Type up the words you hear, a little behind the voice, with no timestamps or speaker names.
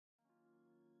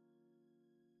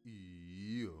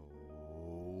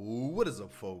What is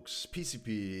up, folks?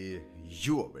 PCP,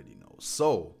 you already know.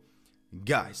 So,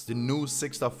 guys, the new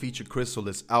 6-star feature crystal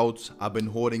is out. I've been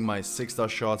hoarding my 6-star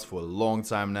shards for a long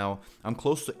time now. I'm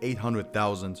close to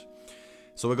 800,000.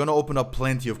 So we're gonna open up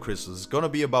plenty of crystals. It's gonna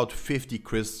be about 50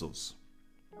 crystals.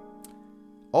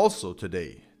 Also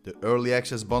today, the early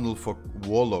access bundle for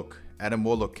Warlock, Adam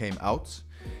Warlock, came out.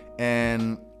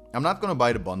 And I'm not gonna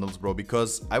buy the bundles, bro,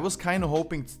 because I was kind of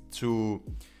hoping to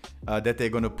that they're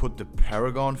gonna put the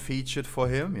Paragon featured for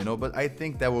him, you know, but I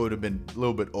think that would have been a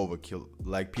little bit overkill.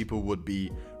 Like, people would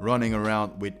be running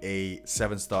around with a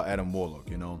 7-star Adam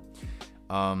Warlock, you know.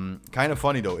 Kind of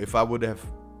funny though, if I would have,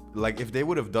 like, if they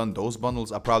would have done those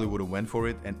bundles, I probably would have went for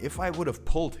it. And if I would have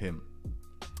pulled him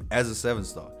as a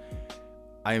 7-star,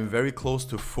 I am very close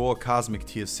to 4 Cosmic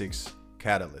Tier 6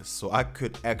 Catalysts, so I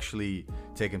could actually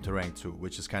take him to rank 2,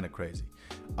 which is kind of crazy.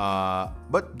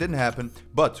 But didn't happen.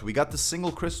 But we got the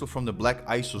single crystal from the Black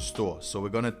ISO store, so we're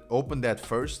gonna open that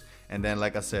first. And then,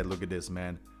 like I said, look at this,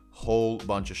 man, whole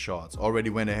bunch of shards. Already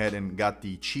went ahead and got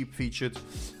the cheap featured.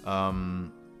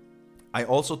 I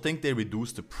also think they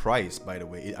reduced the price, by the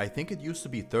way. I think it used to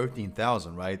be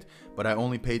 13,000, right? But I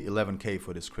only paid 11k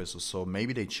for this crystal, so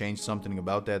maybe they changed something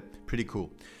about that. Pretty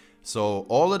cool. So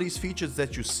all of these features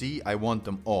that you see, I want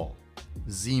them all.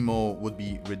 Zemo would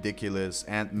be ridiculous,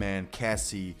 Ant-Man,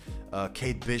 Cassie,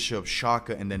 Kate Bishop,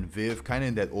 Shaka, and then Viv, kind of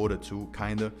in that order too,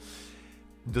 kind of.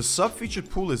 The sub-featured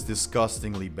pool is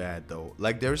disgustingly bad though.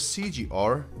 Like, there's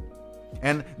CGR,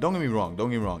 and don't get me wrong,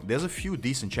 there's a few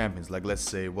decent champions, like, let's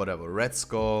say, whatever, Red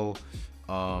Skull,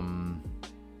 oh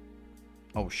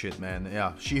shit, man,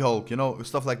 yeah, She-Hulk, you know,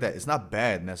 stuff like that. It's not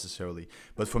bad necessarily,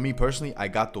 but for me personally, I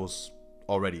got those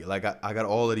already. Like, I got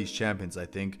all of these champions, I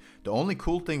think. The only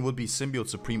cool thing would be Symbiote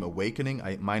Supreme Awakening.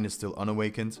 Mine is still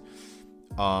unawakened.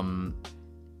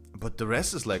 But the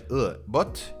rest is like, ugh.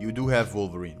 But you do have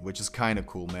Wolverine, which is kind of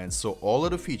cool, man. So all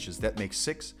of the features, that makes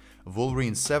 6.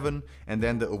 Wolverine 7, and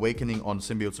then the Awakening on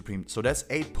Symbiote Supreme. So that's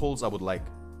 8 pulls I would like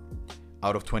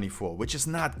out of 24, which is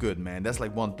not good, man. That's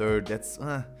like 1/3. That's,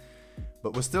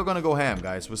 But we're still gonna go ham,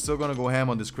 guys. We're still gonna go ham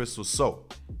on this crystal. So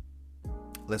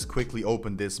let's quickly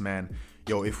open this, man.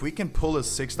 Yo, if we can pull a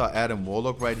 6-star Adam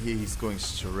Warlock right here, he's going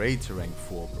straight to rank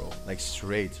 4, bro. Like,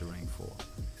 straight to rank 4.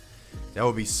 That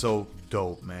would be so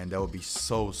dope, man. That would be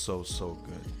so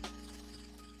good.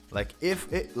 Like,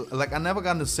 if it, like, I never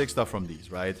gotten a 6-star from these,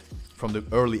 right? From the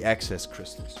early access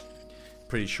crystals.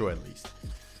 Pretty sure, at least.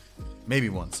 Maybe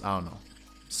once, I don't know.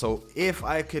 So if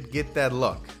I could get that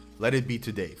luck, let it be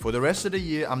today. For the rest of the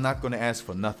year, I'm not gonna ask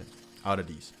for nothing out of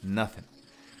these. Nothing.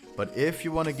 But if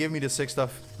you want to give me the 6-star,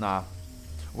 nah.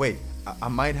 Wait, I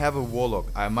might have a Warlock.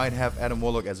 I might have Adam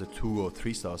Warlock as a 2 or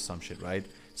 3-star or some shit, right?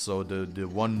 So the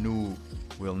one new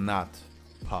will not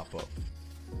pop up.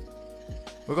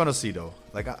 We're gonna see though.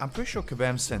 Like, I'm pretty sure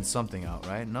Kabam sent something out,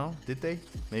 right? No? Did they?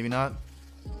 Maybe not?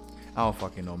 I don't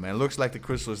fucking know, man. Looks like the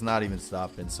crystal is not even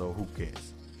stopping, so who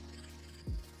cares?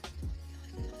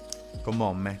 Come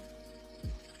on, man.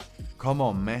 Come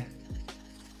on, man.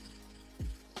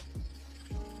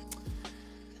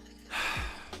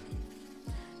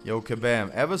 Yo,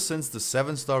 Kabam, ever since the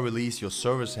 7-star release, your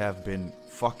servers have been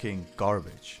fucking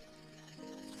garbage.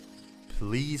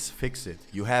 Please fix it.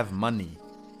 You have money.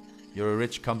 You're a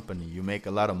rich company. You make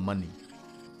a lot of money.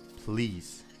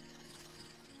 Please.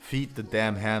 Feed the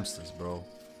damn hamsters, bro.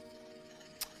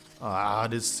 Ah,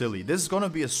 this is silly. This is gonna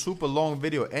be a super long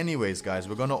video anyways, guys.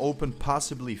 We're gonna open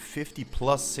possibly 50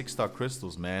 plus 6-star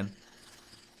crystals, man.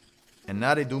 And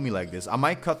now they do me like this. I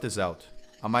might cut this out.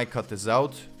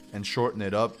 And shorten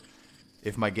it up.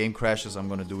 If my game crashes, I'm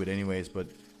gonna do it anyways, but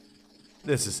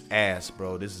this is ass,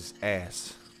 bro. This is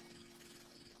ass.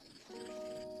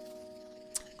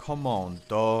 Come on,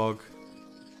 dog.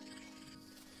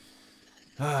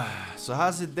 So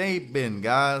how's the day been,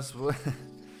 guys? Bro,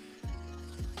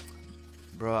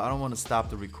 I don't want to stop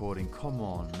the recording. Come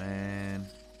on, man.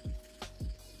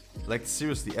 Like,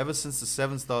 seriously, ever since the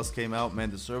 7-stars came out,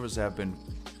 man, the servers have been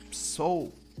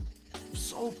so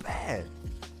bad.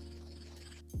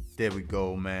 There we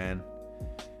go, man.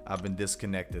 I've been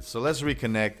disconnected. So let's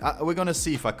reconnect. We're gonna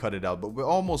see if I cut it out. But we're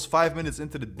almost 5 minutes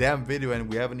into the damn video and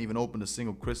we haven't even opened a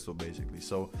single crystal, basically.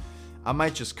 So I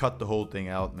might just cut the whole thing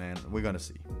out, man. We're gonna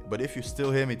see. But if you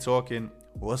still hear me talking,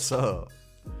 what's up?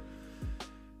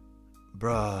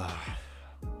 Bruh.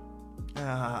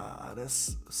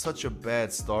 That's such a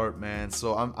bad start, man.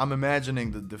 So I'm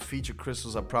imagining the feature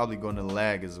crystals are probably gonna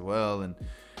lag as well. And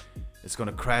it's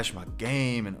gonna crash my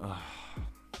game. And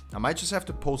I might just have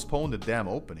to postpone the damn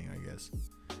opening, I guess.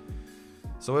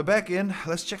 So we're back in.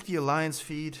 Let's check the Alliance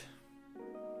feed.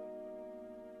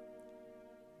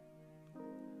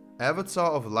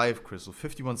 Avatar of Life Crystal,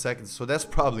 51 seconds. So that's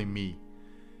probably me.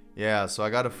 Yeah, so I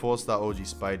got a 4-star OG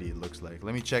Spidey, it looks like.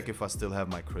 Let me check if I still have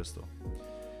my crystal.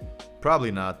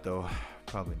 Probably not, though.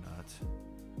 Probably not.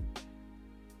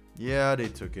 Yeah, they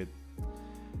took it.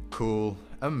 Cool.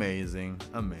 Amazing.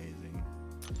 Amazing.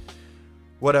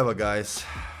 Whatever, guys.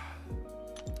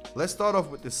 Let's start off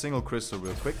with this single crystal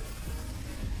real quick.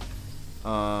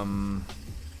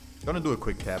 Gonna do a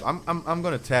quick tap. I'm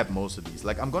gonna tap most of these.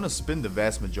 Like, I'm gonna spin the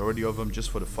vast majority of them just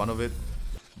for the fun of it.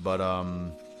 But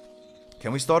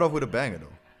can we start off with a banger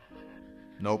though?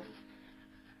 Nope.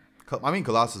 I mean,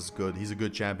 Colossus is good. He's a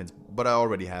good champion, but I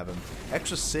already have him.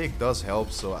 Extra sick does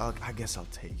help, so I guess I'll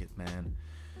take it, man.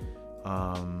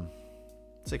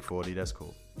 Sick 40, that's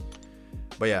cool.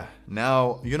 But yeah,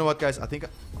 now, you know what, guys? I think,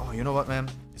 oh, you know what, man?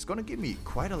 It's gonna give me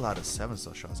quite a lot of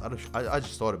 7-star shots. I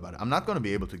just thought about it. I'm not gonna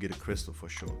be able to get a crystal for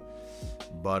sure.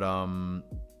 But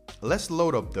let's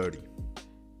load up 30.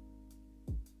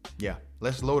 Yeah,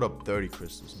 let's load up 30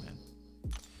 crystals, man.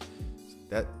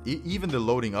 That even the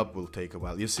loading up will take a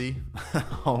while. You see?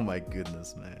 Oh my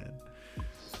goodness, man.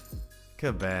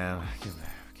 Kabam,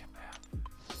 kabam, kabam.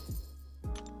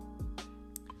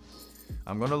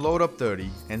 I'm gonna load up 30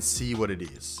 and see what it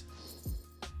is.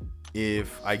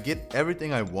 If I get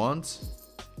everything I want,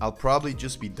 I'll probably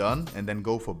just be done and then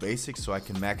go for basics so I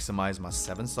can maximize my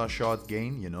 7-star shot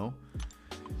gain, you know.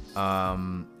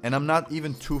 And I'm not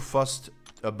even too fussed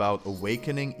about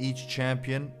awakening each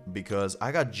champion because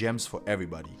I got gems for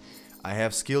everybody. I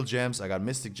have skill gems, I got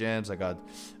mystic gems, I got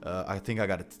I think I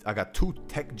got 2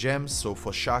 tech gems, so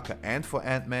for Shaka and for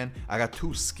Ant-Man. I got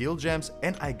 2 skill gems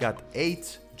and I got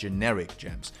 8 generic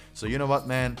gems. So you know what,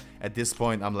 man, at this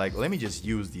point I'm like, let me just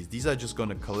use these are just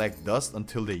gonna collect dust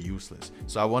until they're useless.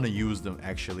 So I want to use them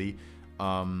actually.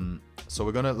 So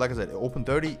we're gonna, like I said, open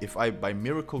 30. If I by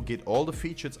miracle get all the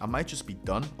features, I might just be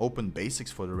done. Open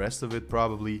basics for the rest of it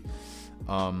probably,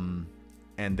 and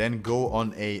then go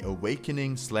on a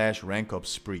awakening / rank up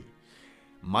spree.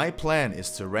 My plan is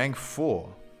to rank 4,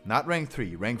 not rank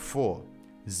 3, rank 4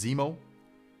 Zemo,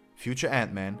 Future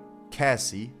Ant-Man,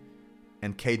 Cassie,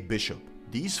 and Kate Bishop.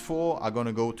 These 4 are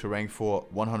gonna go to rank 4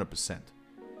 100%.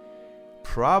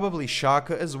 Probably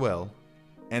Shaka as well.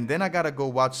 And then I gotta go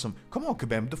watch some... Come on,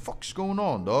 Kabam, what the fuck's going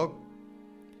on, dog?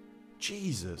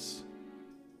 Jesus.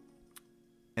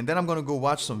 And then I'm gonna go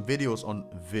watch some videos on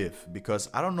Viv, because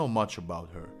I don't know much about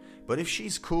her. But if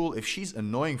she's cool, if she's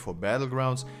annoying for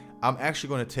Battlegrounds, I'm actually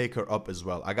gonna take her up as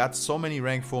well. I got so many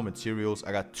rank 4 materials.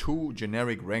 I got 2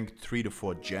 generic rank 3 to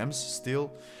 4 gems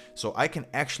still. So I can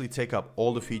actually take up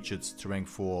all the features to rank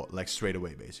 4 like straight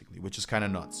away, basically, which is kind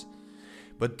of nuts.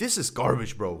 But this is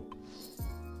garbage, bro.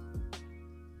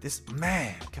 This,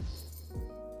 man,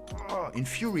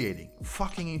 infuriating,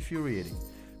 fucking infuriating.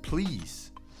 Please,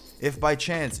 if by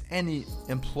chance any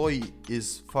employee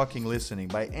is fucking listening,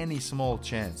 by any small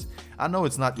chance, I know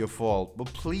it's not your fault, but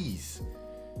please,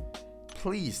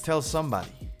 please tell somebody.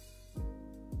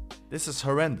 This is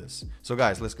horrendous. So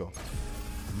guys, let's go.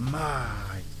 My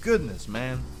goodness,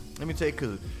 man. Let me take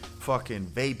a fucking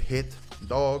vape hit,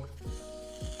 dog.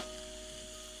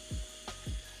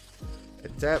 A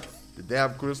tap. The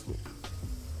damn crystal.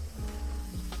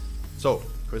 So,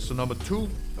 crystal number 2,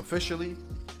 officially,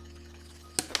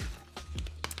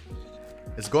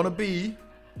 is gonna be...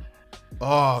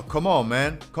 Oh, come on,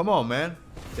 man. Come on, man.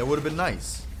 That would have been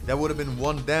nice. That would have been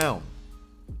 1 down.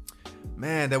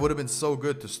 Man, that would have been so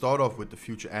good to start off with the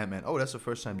Future Ant-Man. Oh, that's the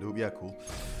first time, dude. Yeah, cool.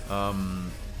 I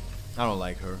don't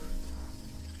like her.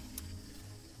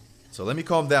 So let me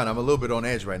calm down. I'm a little bit on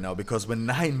edge right now because we're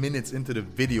 9 minutes into the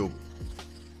video.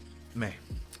 Man,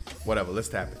 whatever, let's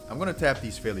tap it. I'm gonna tap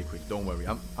these fairly quick, don't worry.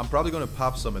 I'm probably gonna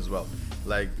pop some as well.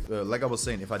 Like I was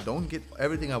saying, if I don't get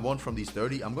everything I want from these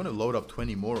 30, I'm gonna load up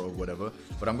 20 more or whatever,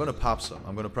 but I'm gonna pop some.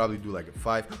 I'm gonna probably do like a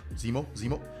 5. Zemo.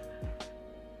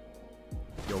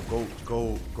 Yo,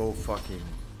 go fucking.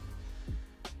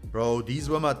 Bro, these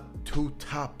were my 2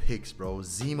 top picks, bro.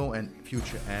 Zemo and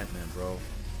Future Ant-Man, bro.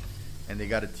 And they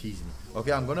gotta tease me.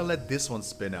 Okay, I'm gonna let this one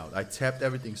spin out. I tapped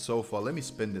everything so far. Let me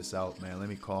spin this out, man. Let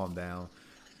me calm down.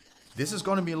 This is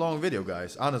gonna be a long video,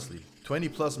 guys. Honestly, 20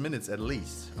 plus minutes at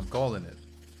least. I'm calling it.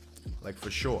 Like, for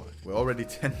sure. We're already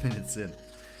 10 minutes in.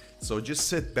 So just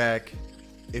sit back.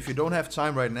 If you don't have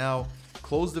time right now,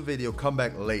 close the video, come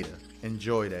back later.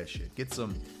 Enjoy that shit. Get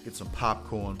some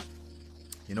popcorn.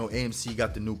 You know, AMC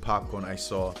got the new popcorn I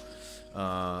saw.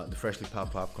 The freshly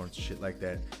popped popcorn, shit like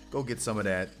that. Go get some of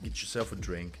that, get yourself a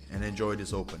drink, and enjoy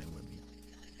this opening with me.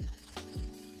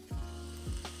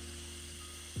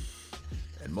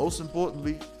 And most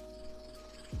importantly,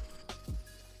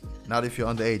 not if you're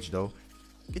underage though,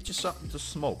 get you something to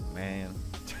smoke, man.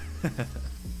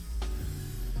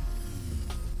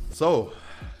 So,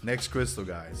 next crystal,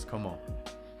 guys. Come on.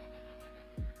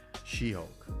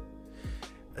 She-Hulk.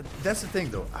 That's the thing,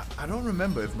 though. I don't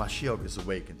remember if my She-Hulk is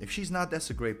awakened. If she's not,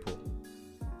 that's a great pull.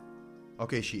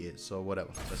 Okay, she is. So, whatever.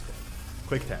 Let's go.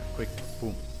 Quick tap. Quick tap.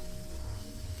 Boom.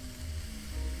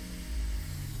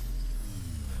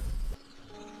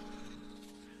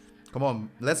 Come on.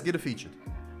 Let's get a featured.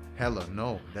 Hella,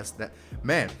 no. That's that.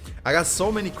 Man, I got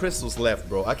so many crystals left,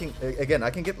 bro. I can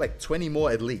get like 20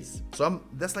 more at least. So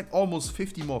that's like almost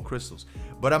 50 more crystals.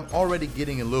 But I'm already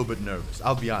getting a little bit nervous.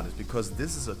 I'll be honest, because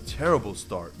this is a terrible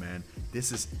start, man.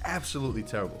 This is absolutely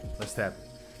terrible. Let's tap it.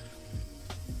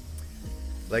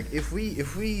 Like if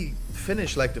we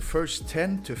finish like the first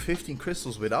 10 to 15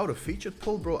 crystals without a featured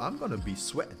pull, bro, I'm gonna be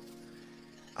sweating.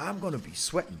 I'm gonna be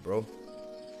sweating, bro.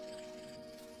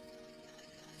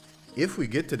 If we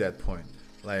get to that point,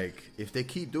 like if they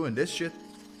keep doing this shit,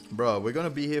 bro, we're gonna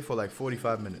be here for like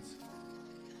 45 minutes.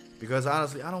 Because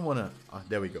honestly, I don't wanna.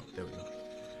 There we go. There we go.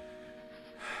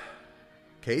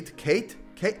 Kate.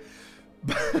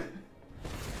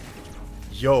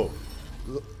 Yo.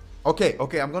 Okay.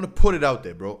 I'm gonna put it out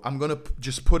there, bro. I'm gonna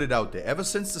just put it out there. Ever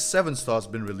since the 7-star's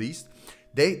been released,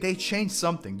 they changed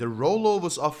something. The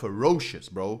rollovers are ferocious,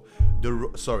 bro.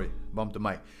 Sorry, bumped the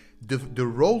mic. The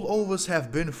rollovers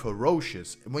have been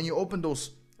ferocious. When you open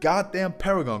those goddamn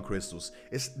Paragon crystals,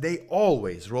 they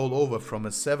always roll over from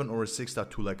a 7 or a 6-star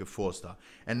to like a 4-star.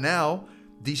 And now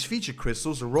these feature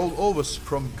crystals roll over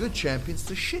from good champions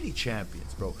to shitty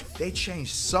champions, bro. They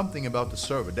changed something about the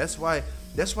server. That's why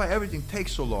everything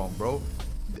takes so long, bro.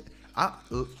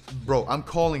 Bro, I'm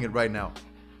calling it right now.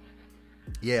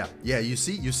 Yeah, you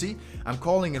see? I'm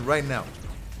calling it right now.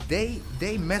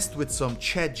 They messed with some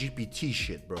chat GPT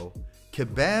shit, bro.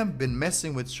 Kabam been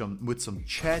messing with some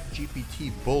chat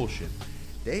GPT bullshit.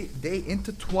 They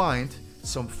intertwined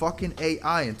some fucking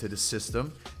AI into the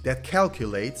system that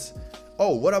calculates,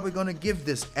 oh, what are we gonna give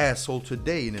this asshole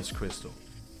today in his crystal?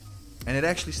 And it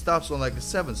actually stops on like a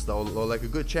 7-star or like a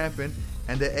good champion,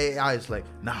 and the AI is like,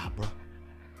 nah, bro.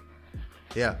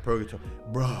 Yeah, purgatory.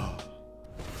 Bro.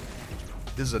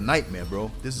 This is a nightmare,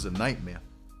 bro. This is a nightmare.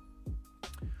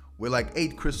 We're like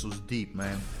 8 crystals deep,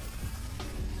 man.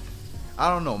 I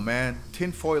don't know, man.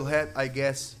 Tinfoil hat, I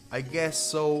guess. I guess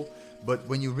so. But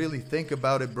when you really think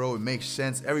about it, bro, it makes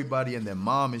sense. Everybody and their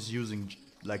mom is using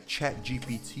like chat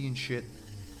GPT and shit.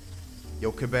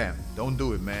 Yo, Kabam, don't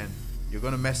do it, man. You're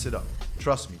gonna mess it up.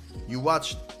 Trust me. You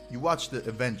watched the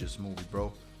Avengers movie,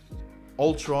 bro.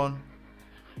 Ultron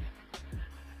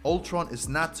is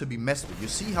not to be messed with. You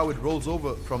see how it rolls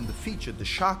over from the feature, the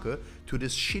shocker, to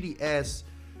this shitty ass.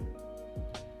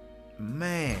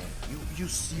 Man, you've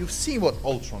seen what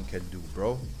Ultron can do,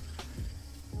 bro.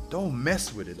 Don't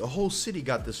mess with it. The whole city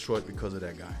got destroyed because of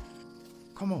that guy.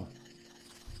 Come on.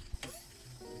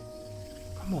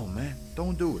 Come on, man.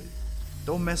 Don't do it.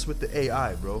 Don't mess with the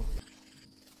AI, bro.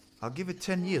 I'll give it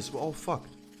 10 years. We're all fucked.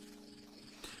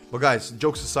 But guys,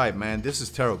 jokes aside, man, this is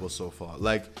terrible so far.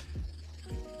 Like,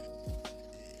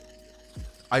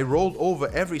 I rolled over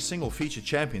every single featured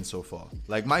champion so far.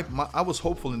 Like I was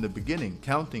hopeful in the beginning,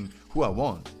 counting who I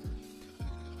want.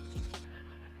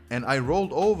 And I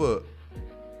rolled over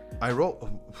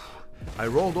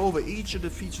each of the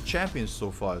featured champions so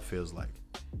far, it feels like.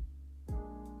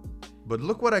 But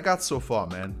look what I got so far,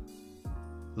 man.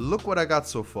 Look what I got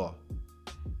so far.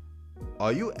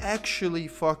 Are you actually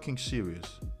fucking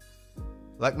serious?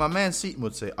 Like my man Seaton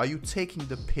would say, are you taking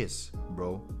the piss,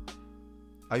 bro?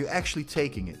 Are you actually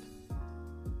taking it?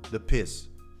 The piss.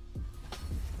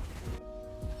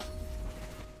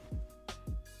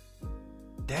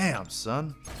 Damn,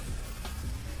 son.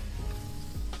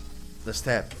 Let's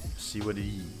tap. See what it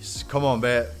is. Come on,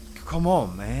 man. Come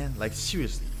on, man. Like,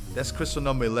 seriously. That's crystal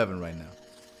number 11 right now.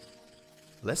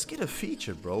 Let's get a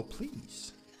feature, bro.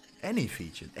 Please. Any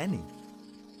feature. Any.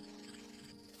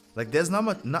 Like, there's not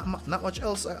much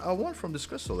else I want from this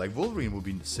crystal. Like, Wolverine would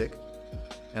be sick.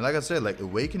 And like I said, like,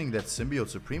 awakening that Symbiote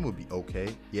Supreme would be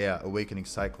okay. Yeah, awakening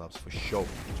Cyclops for sure.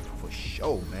 For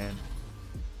sure, man.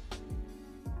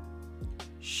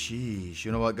 Sheesh.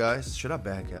 You know what, guys? Should I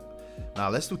back up? Now,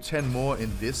 let's do 10 more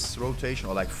in this rotation,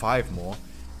 or like 5 more.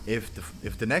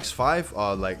 If the next 5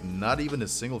 are like not even a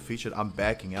single feature, I'm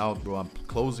backing out, bro. I'm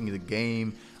closing the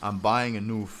game. I'm buying a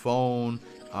new phone.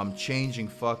 I'm changing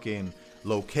fucking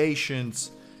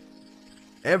locations.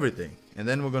 Everything. And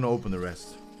then we're gonna open the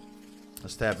rest.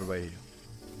 Let's tap it right here.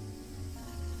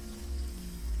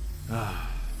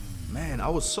 Man, I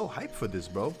was so hyped for this,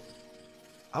 bro.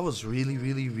 I was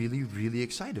really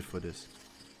excited for this.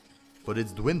 But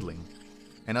it's dwindling.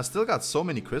 And I still got so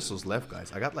many crystals left,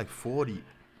 guys. I got like 40.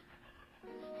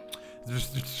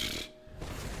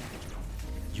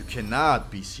 You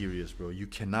cannot be serious, bro. You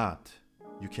cannot.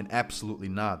 You can absolutely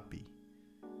not be.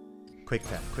 Quick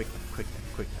tap, quick tap, quick tap,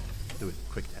 quick tap. Do it,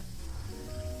 quick tap.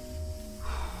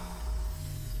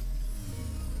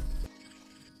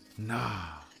 Nah.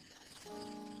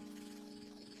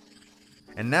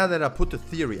 And now that I put the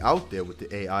theory out there with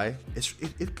the AI,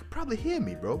 it could probably hear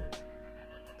me, bro.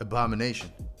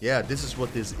 Abomination. Yeah, this is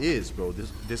what this is, bro.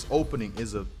 This opening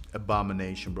is a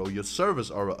abomination, bro. Your servers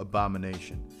are an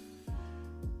abomination.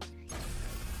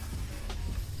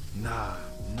 Nah.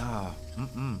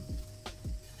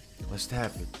 Let's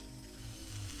tap it.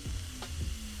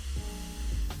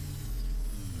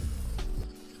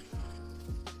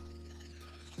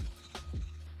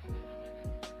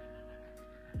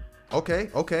 Okay.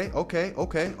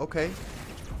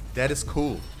 That is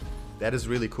cool. That is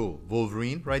really cool.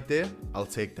 Wolverine right there. I'll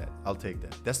take that.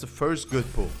 That's the first good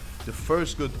pull. The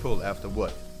first good pull after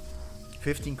what?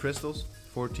 15 crystals?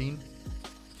 14?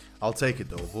 I'll take it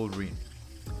though. Wolverine.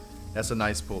 That's a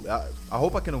nice pull. I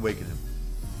hope I can awaken him.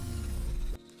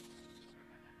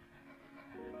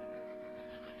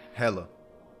 Hella.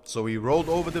 So we rolled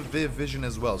over the vision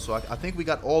as well. So I think we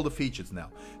got all the features now.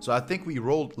 So I think we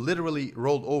literally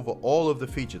rolled over all of the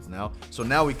features now. So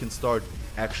now we can start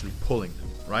actually pulling them,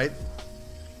 right?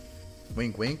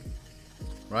 Wink, wink.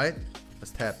 Right?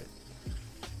 Let's tap it.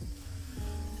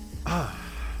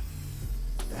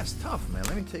 That's tough, man.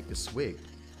 Let me take a swig.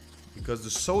 Because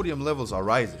the sodium levels are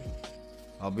rising.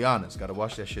 I'll be honest. Gotta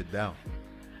wash that shit down.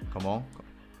 Come on.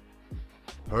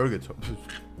 Purgatory.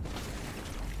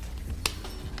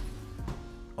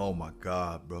 Oh my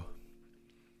god, bro.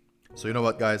 So you know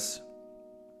what, guys?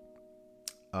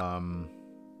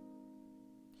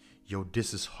 Yo,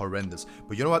 this is horrendous.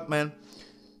 But you know what, man?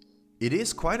 It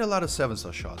is quite a lot of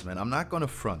 7-star shots, man. I'm not gonna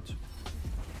front.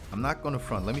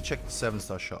 Let me check the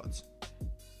 7-star shots.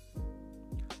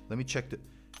 Let me check the...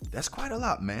 That's quite a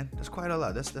lot, man. That's quite a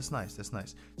lot. That's nice. That's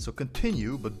nice. So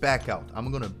continue, but back out.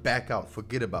 I'm gonna back out.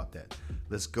 Forget about that.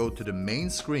 Let's go to the main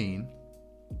screen.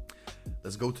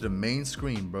 Let's go to the main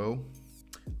screen, bro.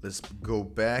 Let's go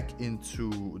back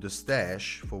into the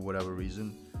stash for whatever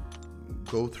reason.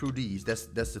 Go through these. That's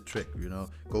the trick, you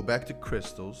know. Go back to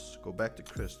crystals.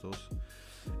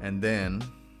 And then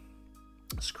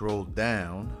scroll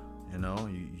down. You know,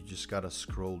 you just gotta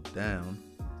scroll down.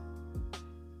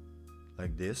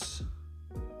 Like this.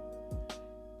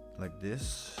 Like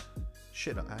this.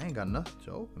 Shit, I ain't got nothing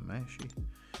to open, man. Shit.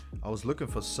 I was looking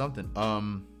for something.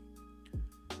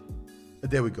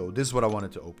 There we go. This is what I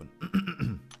wanted to open.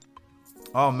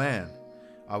 Oh, man.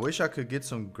 I wish I could get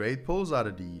some great pulls out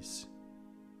of these.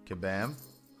 Kabam.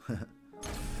 It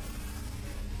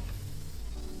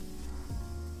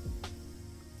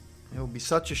would be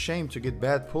such a shame to get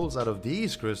bad pulls out of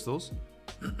these crystals.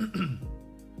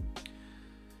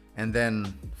 And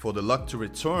then for the luck to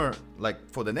return, like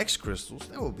for the next crystals,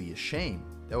 that would be a shame.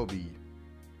 That would be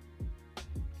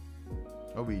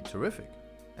terrific.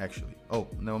 Actually, oh,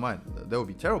 never mind. That would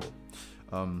be terrible.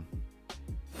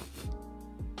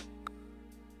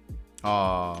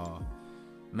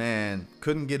 Man,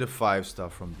 couldn't get a 5-star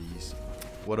from these.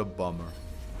 What a bummer.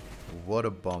 What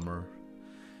a bummer.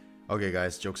 Okay,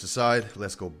 guys, jokes aside,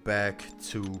 let's go back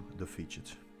to the featured.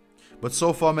 But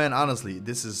so far, man, honestly,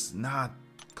 this is not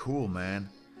cool, man.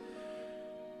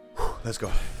 Whew, let's go.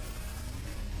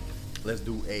 Let's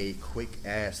do a quick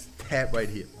ass tap right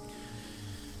here.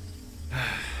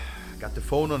 Got the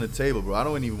phone on the table, bro. I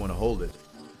don't even want to hold it.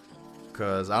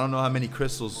 Because I don't know how many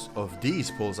crystals of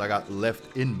these pulls I got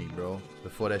left in me, bro.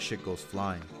 Before that shit goes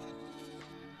flying.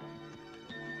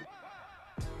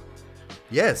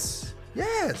 Yes.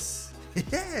 Yes.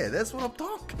 Yeah, that's what I'm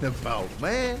talking about,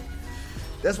 man.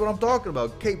 That's what I'm talking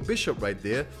about. Kate Bishop right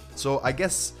there. So I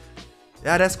guess,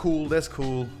 yeah, that's cool. That's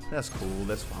cool. That's cool.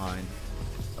 That's fine.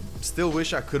 I still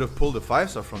wish I could have pulled a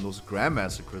 5-star from those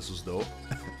Grandmaster crystals, though.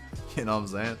 You know what I'm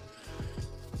saying?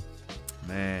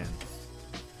 Man.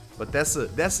 But that's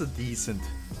a decent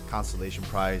consolation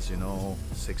prize, you know.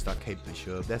 6-star Kate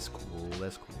Bishop. That's cool.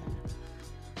 That's cool.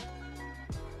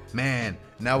 Man,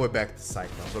 now we're back to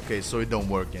Cyclops. Okay, so it don't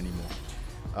work anymore.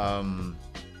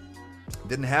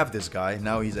 Didn't have this guy.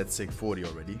 Now he's at 640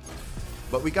 already.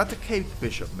 But we got the Kate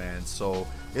Bishop, man. So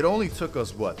it only took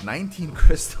us, what, 19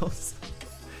 crystals?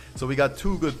 So we got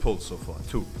 2 good pulls so far.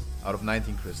 2 out of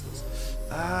 19 crystals.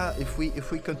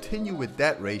 If we continue with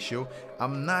that ratio,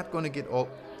 I'm not gonna get all...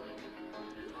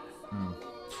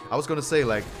 I was gonna say,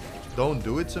 like, don't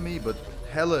do it to me, but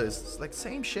Hella is like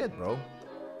same shit, bro.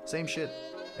 Same shit.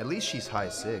 At least she's high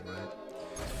sig,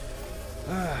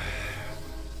 right?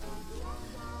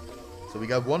 So we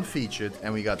got one featured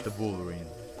and we got the Wolverine.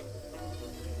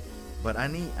 But I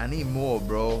need more,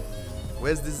 bro.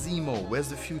 Where's the Zemo? Where's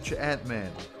the future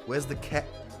Ant-Man? Where's the cat?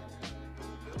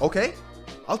 Okay,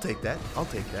 I'll take that. I'll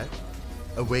take that.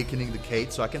 Awakening the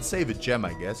Kate, so I can save a gem,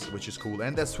 I guess, which is cool.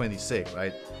 And that's 26,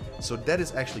 right? So that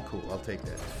is actually cool. I'll take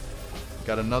that.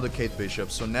 Got another Kate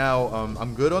Bishop. So now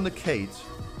I'm good on the Kate.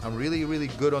 I'm really, really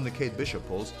good on the Kate Bishop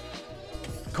pulls.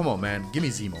 Come on, man. Give me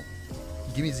Zemo.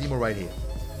 Give me Zemo right here.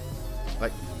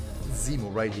 Like,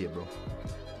 Zemo right here, bro.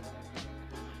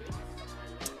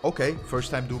 Okay,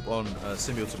 first time dupe on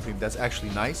Symbiote Supreme. That's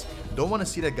actually nice. Don't want to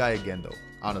see that guy again, though.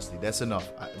 Honestly, that's enough.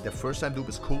 The first time dupe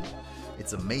is cool.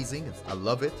 It's amazing. I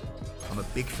love it. I'm a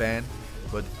big fan.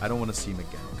 But I don't want to see him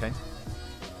again, okay?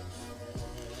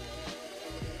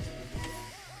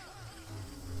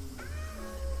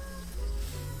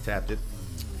 Tapped it.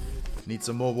 Need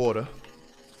some more water.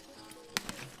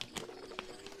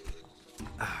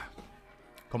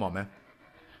 Come on, man.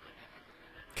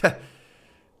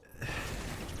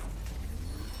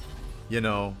 You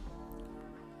know.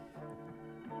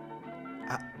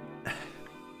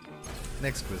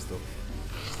 Next crystal.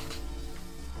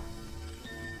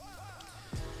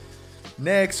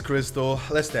 Next crystal.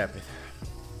 Let's tap it.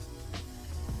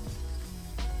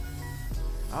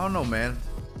 I don't know, man.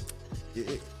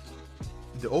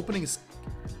 The opening is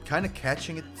kind of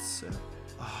catching it.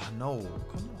 Oh, no.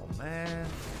 Come on, man.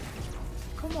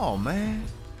 Come on, man.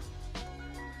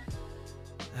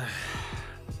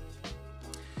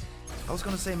 I was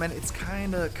gonna say, man, it's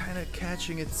kind of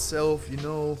catching itself, you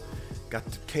know. Got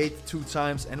the Kate 2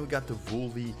 times and we got the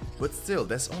Hoooooooly. But still,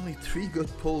 that's only 3 good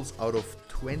pulls out of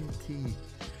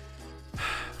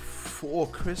 24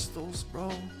 crystals,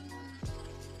 bro.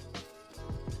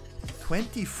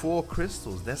 24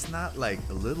 crystals. That's not like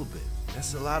a little bit.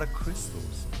 That's a lot of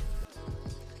crystals.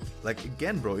 Like,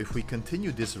 again, bro, if we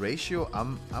continue this ratio,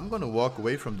 I'm gonna walk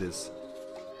away from this.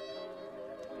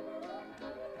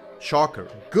 Shocker.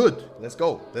 Good. Let's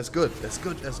go. That's good. That's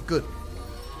good. That's good.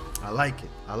 I like it.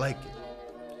 I like it.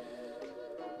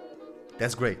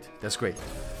 That's great. That's great.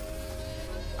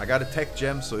 I got a tech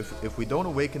gem, so if we don't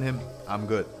awaken him, I'm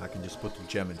good. I can just put the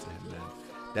gem into him, man.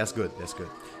 That's good. That's good.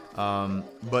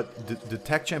 But the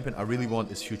tech champion I really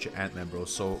want is future Ant-Man, bro.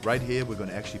 So right here, we're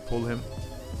gonna actually pull him.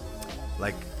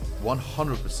 Like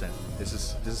 100%. This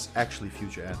is actually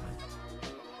future Ant-Man.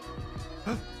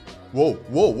 Whoa,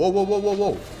 whoa, whoa, whoa, whoa, whoa,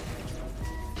 whoa.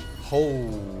 Oh,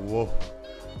 whoa.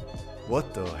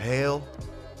 What the hell?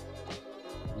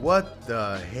 What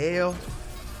the hell?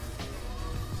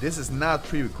 This is not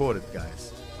pre-recorded,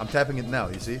 guys. I'm tapping it now,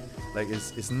 you see? Like,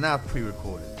 it's not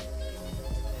pre-recorded.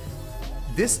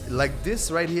 This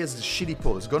right here is the shitty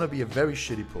pull. It's gonna be a very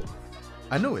shitty pull.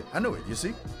 I know it, you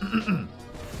see?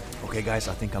 Okay, guys,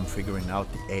 I think I'm figuring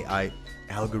out the AI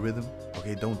algorithm.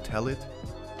 Okay, don't tell it.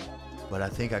 But I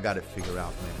think I got it figured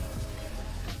out, man.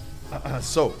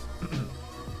 So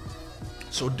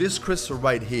this crystal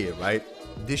right here, right?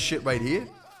 This shit right here.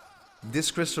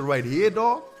 This crystal right here,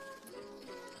 dog.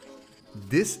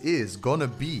 This is gonna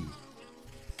be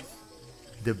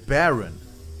the Baron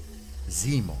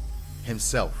Zemo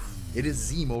himself. It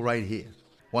is Zemo right here.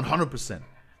 100%.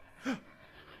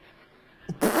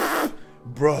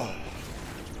 Bro.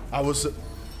 I was...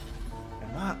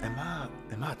 Am I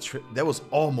that was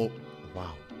almost...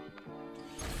 Wow.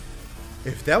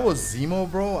 If that was Zemo,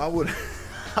 bro, I would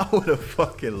have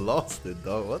fucking lost it,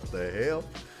 dog. What the hell?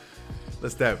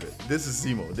 Let's tap it. This is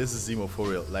Zemo. This is Zemo for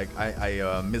real. Like,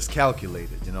 I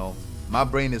miscalculated, you know. My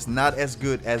brain is not as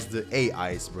good as the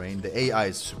AI's brain. The AI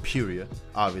is superior,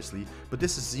 obviously. But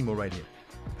this is Zemo right here.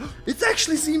 It's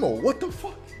actually Zemo. What the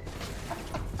fuck?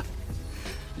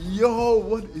 Yo,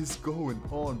 what is going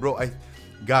on, bro?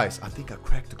 Guys, I think I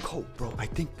cracked the code, bro. I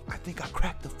think I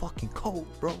cracked the fucking code,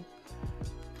 bro.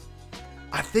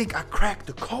 I think I cracked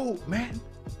the code, man.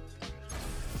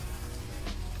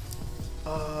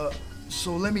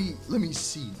 So let me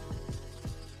see.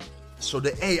 So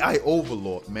the AI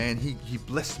overlord, man, he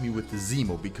blessed me with the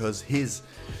Zemo because his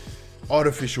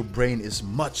artificial brain is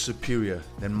much superior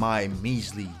than my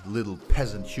measly little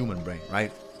peasant human brain,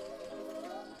 right?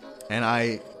 And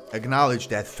I acknowledge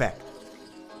that fact.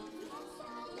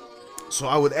 So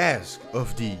I would ask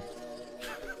of the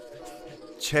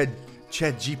Chat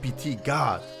GPT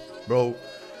God, bro,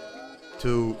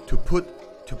 to put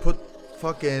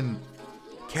fucking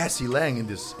Cassie Lang in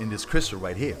this crystal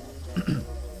right here.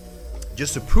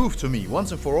 Just to prove to me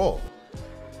once and for all.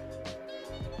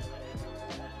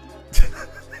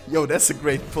 Yo, that's a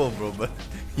great pull, bro, but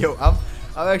yo, I'm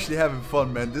actually having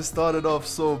fun, man. This started off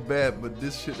so bad, but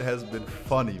this shit has been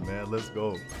funny, man. Let's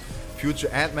go. Future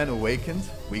Ant-Man awakened.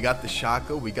 We got the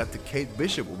Shocker, we got the Kate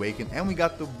Bishop awakened, and we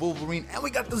got the Wolverine, and we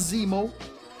got the Zemo.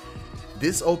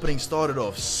 This opening started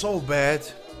off so bad,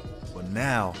 but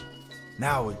now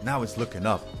it's looking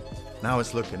up. Now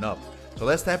it's looking up. So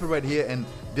let's tap it right here, and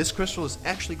this crystal is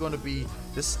actually going to be,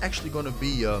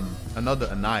 another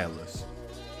Annihilus,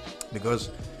 because,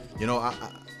 you know,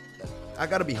 I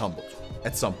gotta be humbled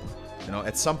at some point. You know,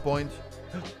 at some point.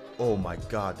 Oh my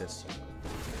God, that's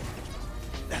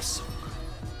so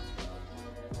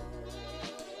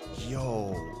good.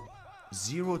 Yo,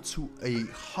 0 to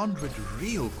 100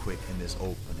 real quick in this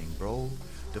opening, bro.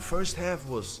 The first half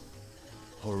was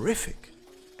horrific,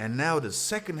 and now the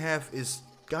second half is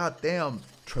goddamn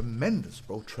tremendous,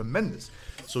 bro. Tremendous.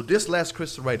 So this last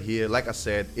crystal right here, like I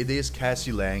said, it is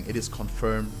Cassie Lang. It is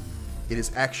confirmed. It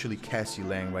is actually Cassie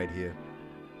Lang right here.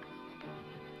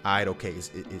 Alright, okay,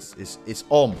 it's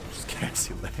almost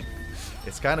Cassie Lang.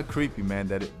 It's kind of creepy, man,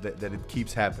 that it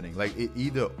keeps happening. Like, it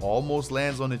either almost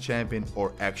lands on the champion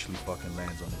or actually fucking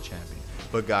lands on the champion.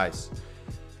 But guys,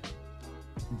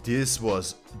 this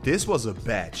was a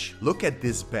batch. Look at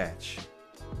this batch.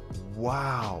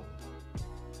 Wow.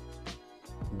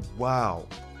 Wow.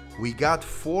 We got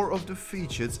 4 of the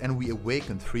features and we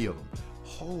awakened 3 of them.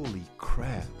 Holy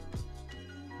crap.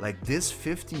 Like, this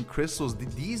 15 crystals,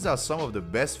 these are some of the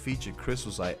best featured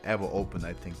crystals I ever opened,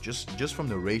 I think. Just from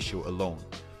the ratio alone.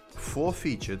 4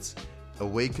 features,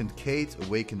 awakened Kate,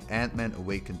 awakened Ant-Man,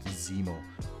 awakened Zemo.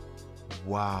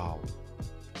 Wow.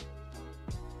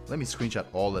 Let me screenshot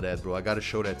all of that, bro. I gotta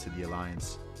show that to the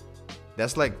Alliance.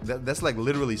 That's like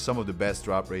literally some of the best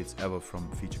drop rates ever from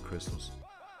featured crystals.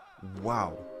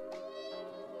 Wow.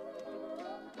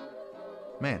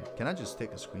 Man, can I just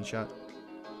take a screenshot?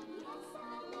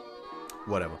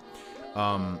 Whatever.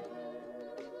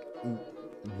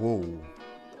 Whoa.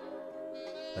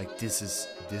 Like, this is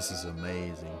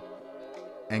amazing.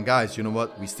 And guys, you know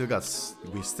what? We still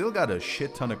got a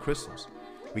shit ton of crystals.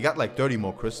 We got like 30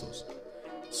 more crystals.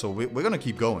 So we're gonna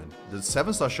keep going. The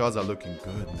 7-star shards are looking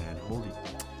good, man. Holy.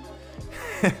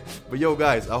 But yo,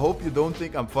 guys, I hope you don't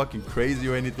think I'm fucking crazy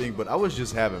or anything, but I was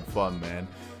just having fun, man.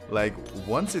 Like,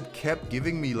 once it kept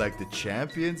giving me like the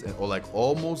champions, or like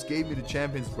almost gave me the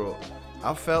champions, bro,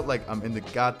 I felt like I'm in the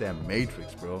goddamn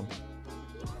Matrix, bro.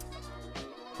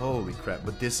 Holy crap,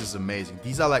 but this is amazing.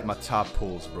 These are like my top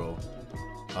pulls, bro.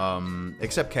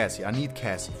 Except Cassie. I need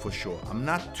Cassie for sure. I'm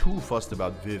not too fussed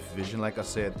about Vision, like I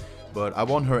said, but I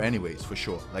want her anyways, for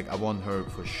sure. Like, I want her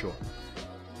for sure.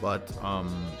 But,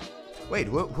 wait,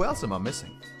 who else am I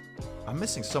missing? I'm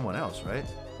missing someone else, right?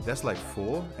 That's like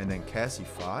 4, and then Cassie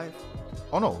 5.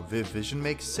 Oh no, Vision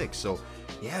makes 6. So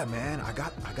yeah, man, I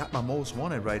got my most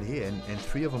wanted right here, and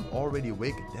 3 of them already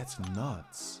awakened. That's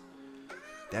nuts.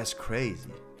 That's crazy.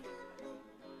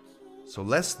 So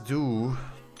let's do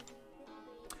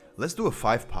a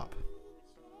 5 pop.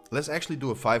 Let's actually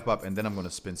do a 5 pop, and then I'm gonna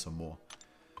spin some more.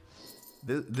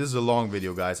 This is a long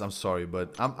video, guys. I'm sorry,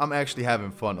 but I'm actually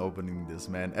having fun opening this,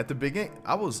 man. At the beginning,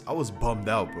 I was bummed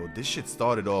out, bro. This shit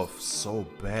started off so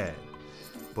bad,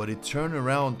 but it turned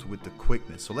around with the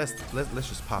quickness. So let's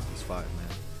just pop these 5, man.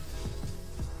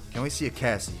 Can we see a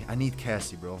Cassie? I need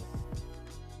Cassie, bro.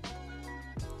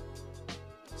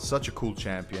 Such a cool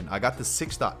champion. I got the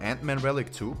 6-star Ant-Man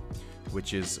relic too,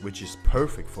 which is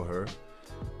perfect for her.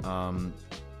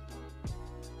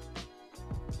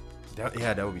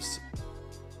 That would be.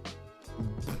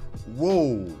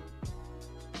 Whoa.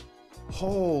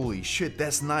 Holy shit,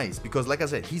 that's nice, because like I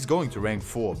said, he's going to rank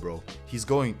 4, bro. He's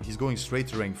going straight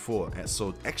to rank 4. And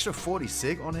so extra 40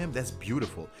 sig on him, that's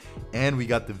beautiful. And we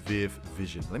got the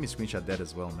Vision. Let me screenshot that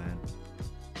as well, man.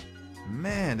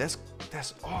 Man, that's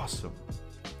awesome.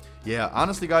 Yeah,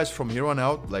 honestly, guys, from here on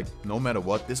out, like, no matter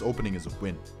what, this opening is a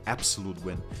win. Absolute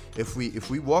win. If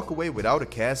we walk away without a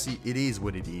Cassie, it is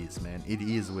what it is, man. It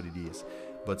is what it is.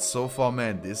 But so far,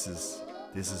 man, this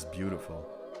is beautiful.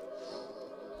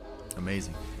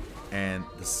 Amazing. And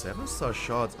the 7-star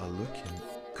shards are looking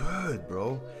good,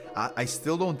 bro. I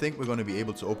still don't think we're going to be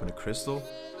able to open a crystal,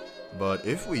 but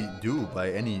if we do,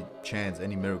 by any chance,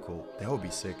 any miracle, that would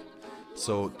be sick.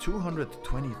 So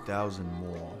 220,000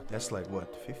 more. That's like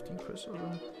what, 15 crystals?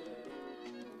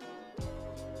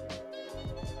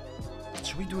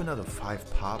 Should we do another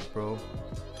 5 pop, bro?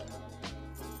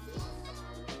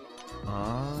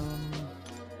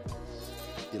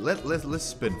 Let's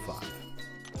spin 5.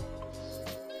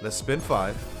 Let's spin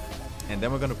 5, and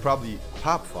then we're gonna probably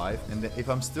pop 5. And then if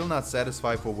I'm still not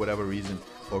satisfied for whatever reason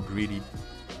or greedy,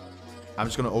 I'm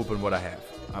just gonna open what I have.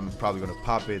 I'm probably gonna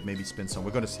pop it, maybe spin some.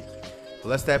 We're gonna see. But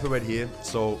let's tap it right here.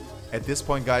 So at this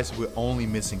point, guys, we're only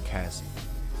missing Cassie.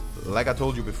 Like I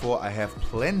told you before, I have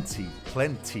plenty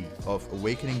of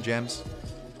awakening gems,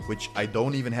 which I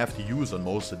don't even have to use on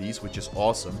most of these, which is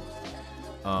awesome.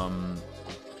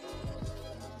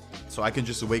 So I can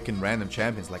just awaken random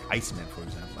champions like Iceman, for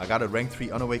example. I got a rank 3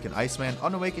 unawakened Iceman.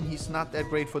 Unawakened, he's not that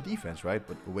great for defense, right?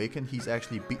 But awakened, he's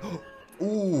actually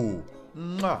ooh,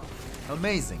 mwah.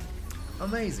 Amazing.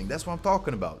 Amazing. That's what I'm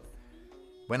talking about.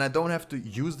 When I don't have to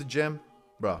use the gem,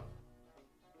 bruh.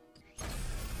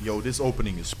 Yo, this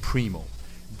opening is primo.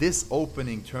 This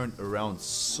opening turned around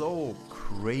so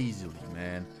crazily,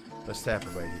 man. Let's tap it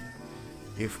right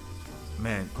here.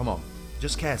 Man, come on.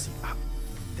 Just Cassie. I'm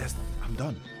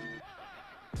done.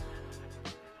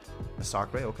 A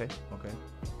Sakura, okay.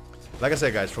 Like I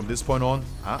said, guys, from this point on,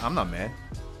 I'm not mad.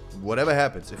 Whatever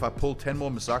happens, if I pull 10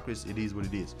 more Masakuras, it is what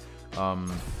it is.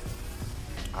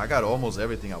 I got almost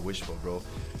everything I wished for, bro.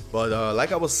 But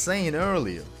like I was saying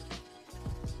earlier,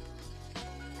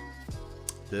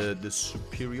 the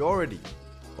superiority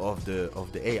of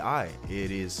the AI,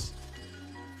 it is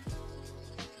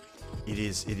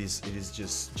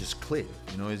just clear.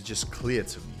 You know, it's just clear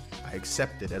to me. I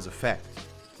accept it as a fact.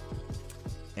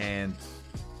 And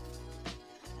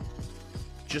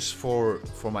just for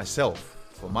myself,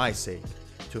 for my sake,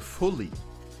 to fully,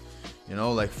 you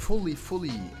know, like fully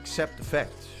accept the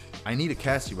fact, I need a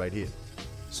Cassie right here.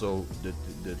 So the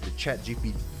chat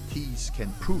GPTs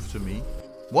can prove to me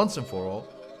once and for all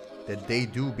that they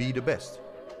do be the best.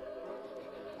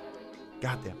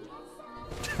 Goddamn.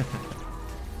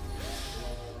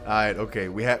 Alright, okay,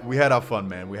 we had our fun,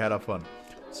 man. We had our fun.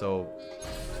 So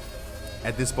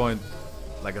at this point,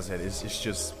 like I said, it's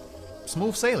just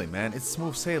smooth sailing, man. It's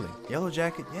smooth sailing. Yellow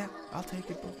jacket, yeah, I'll take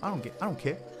it, bro. I don't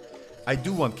care. I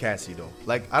do want Cassie though.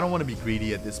 Like, I don't want to be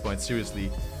greedy at this point.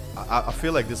 Seriously, I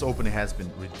feel like this opening has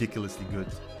been ridiculously good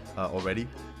already.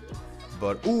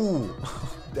 But ooh,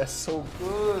 that's so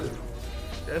good.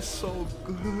 That's so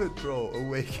good, bro.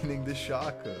 Awakening the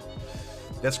Shaka.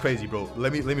 That's crazy, bro.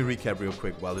 Let me recap real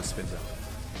quick while this spins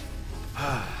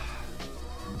out.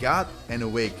 Got and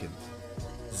awakened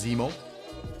Zemo,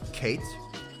 Kate,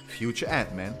 future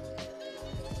Ant-Man,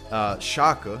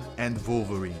 Shaka, and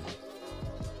Wolverine.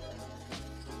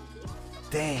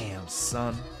 Damn,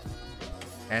 son.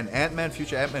 And Ant-Man,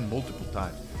 future Ant-Man multiple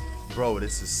times. Bro,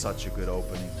 this is such a good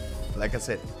opening. Like I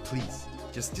said, please,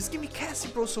 just give me Cassie,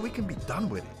 bro, so we can be done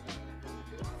with it.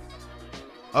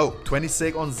 Oh, 20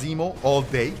 seg on Zemo all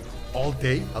day. All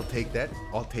day. I'll take that.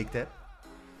 I'll take that.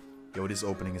 Yo, this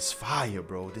opening is fire,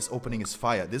 bro. This opening is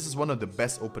fire. This is one of the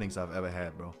best openings I've ever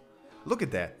had, bro. Look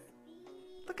at that.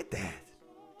 Look at that.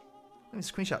 Let me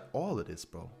screenshot all of this,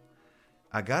 bro.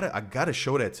 I gotta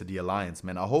show that to the Alliance,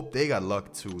 man. I hope they got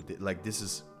luck too. Like, this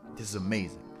is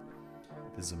amazing.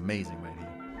 This is amazing right here.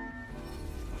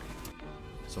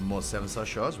 Some more 7-star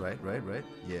shards, right?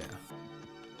 Yeah.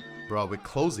 Bro, we're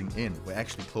closing in. We're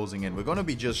actually closing in. We're gonna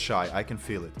be just shy. I can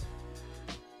feel it.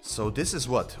 So this is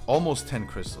what? Almost 10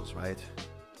 crystals, right?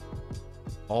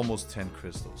 Almost 10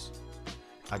 crystals.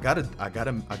 I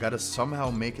gotta somehow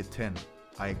make it 10.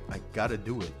 I gotta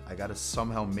do it. I gotta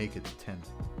somehow make it 10.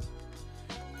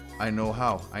 I know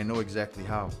how. I know exactly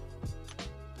how.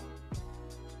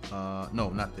 No,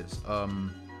 not this.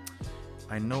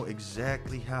 I know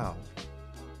exactly how.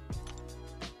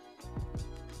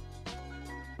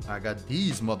 I got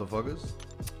these motherfuckers.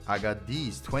 I got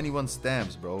these 21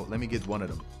 stamps, bro. Let me get one of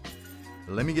them.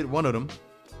 Let me get one of them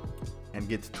and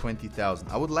get 20,000.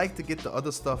 I would like to get the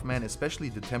other stuff, man, especially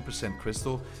the 10%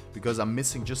 crystal, because I'm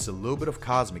missing just a little bit of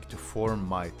cosmic to form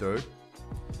my third.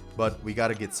 But we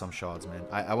gotta get some shards, man.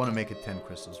 I want to make it 10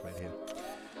 crystals right here.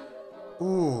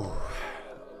 Ooh.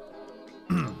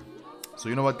 So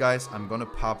you know what, guys? I'm gonna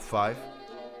pop 5.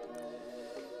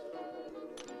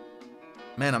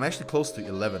 Man, I'm actually close to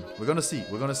 11. We're gonna see.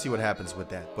 We're gonna see what happens with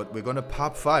that. But we're gonna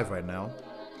pop 5 right now,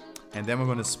 and then we're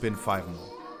gonna spin 5 more.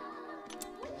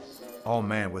 Oh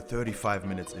man, we're 35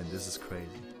 minutes in. This is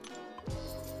crazy.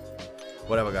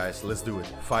 Whatever, guys. Let's do it.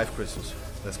 5 crystals.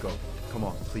 Let's go. Come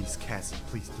on, please, Cassie.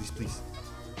 Please, please, please.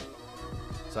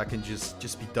 So I can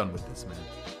just be done with this, man.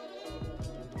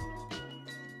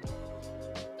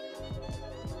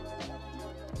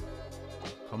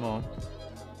 Come on.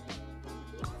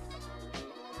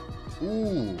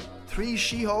 Ooh, 3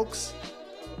 She-Hulks.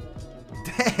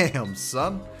 Damn,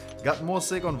 son. Got more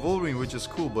sick on Wolverine, which is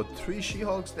cool, but 3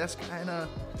 She-Hulks, that's kinda...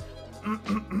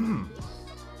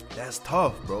 that's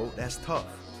tough, bro. That's tough.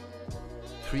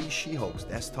 3 She-Hulks,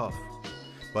 that's tough.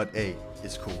 But hey,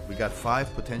 it's cool. We got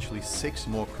 5, potentially 6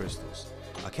 more crystals.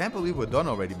 I can't believe we're done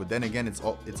already, but then again, it's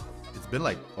been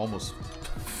like almost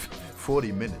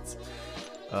 40 minutes.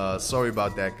 Sorry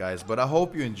about that, guys, but I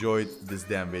hope you enjoyed this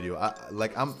damn video.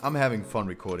 I'm having fun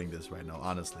recording this right now,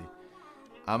 honestly.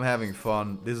 I'm having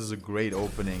fun. This is a great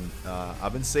opening.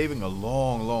 I've been saving a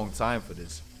long time for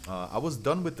this. I was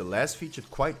done with the last feature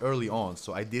quite early on,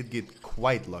 so I did get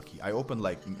quite lucky. I opened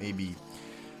like maybe,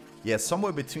 yeah,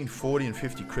 somewhere between 40 and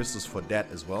 50 crystals for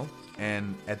that as well.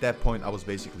 And at that point, I was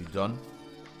basically done.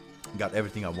 Got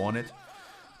everything I wanted.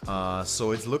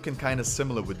 So it's looking kind of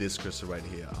similar with this crystal right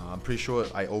here. I'm pretty sure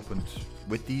I opened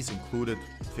with these included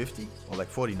 50 or like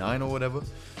 49 or whatever.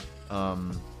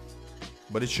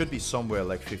 But it should be somewhere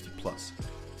like 50 plus.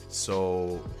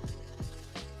 So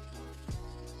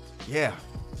yeah,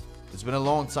 it's been a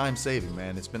long time saving,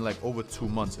 man. It's been like over 2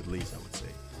 months at least, I would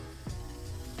say.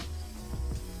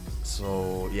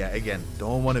 So yeah, again,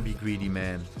 don't want to be greedy,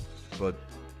 man. But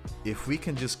if we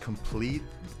can just complete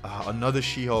another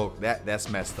She-Hulk, that's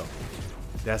messed up.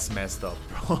 That's messed up,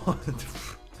 bro.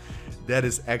 That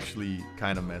is actually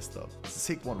kind of messed up.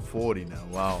 Sick 140 now,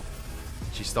 wow.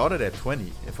 She started at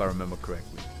 20, if I remember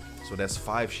correctly. So that's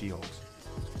 5 She-Hulks.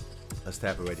 Let's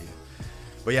tap it right here.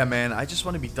 But yeah, man, I just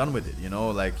want to be done with it, you know?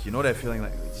 Like, you know that feeling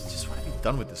like, I just want to be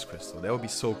done with this crystal. That would be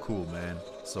so cool, man.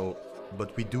 So,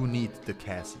 but we do need the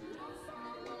Cassie.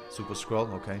 Super Scroll,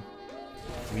 okay.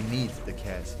 We need the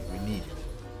Cassie. We need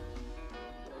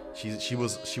it. She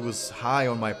was high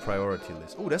on my priority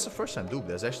list. Oh, that's a first time dupe.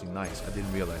 That's actually nice. I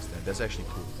didn't realize that. That's actually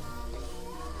cool.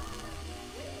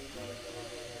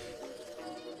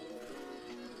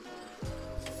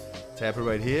 Tap it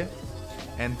right here.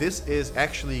 And this is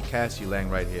actually Cassie Lang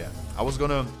right here. I was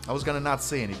gonna not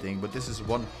say anything, but this is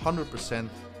 100%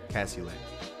 Cassie Lang.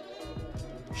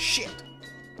 Shit!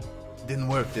 Didn't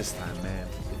work this time, man.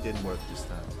 It didn't work this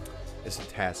time. It's a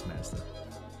Taskmaster.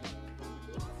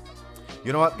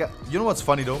 You know what? You know what's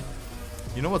funny though?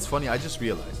 You know what's funny? I just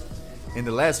realized in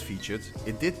the last featured,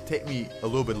 it did take me a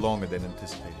little bit longer than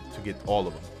anticipated to get all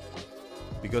of them,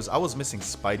 because I was missing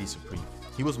Spidey Supreme.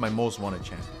 He was my most wanted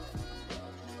champion.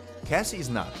 Cassie is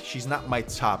not. She's not my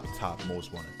top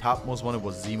most wanted. Top most wanted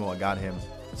was Zemo. I got him.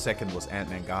 Second was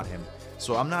Ant-Man. Got him.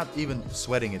 So I'm not even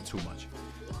sweating it too much.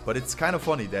 But it's kind of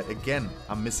funny that again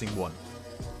I'm missing one,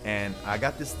 and I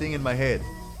got this thing in my head.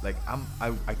 Like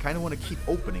I kind of want to keep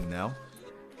opening now.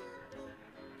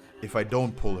 If I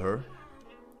don't pull her,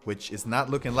 which is not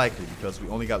looking likely because we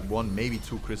only got 1, maybe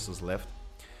 2 crystals left.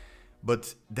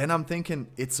 But then I'm thinking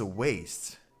it's a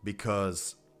waste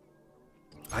because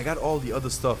I got all the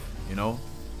other stuff, you know?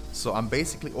 So I'm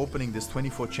basically opening this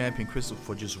 24 champion crystal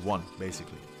for just 1,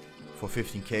 basically. For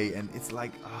 15k, and it's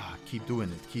like, keep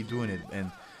doing it,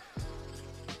 and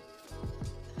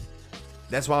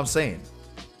that's what I'm saying.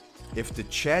 If the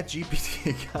chat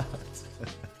GPT got...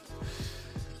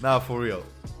 Nah, for real.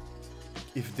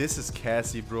 If this is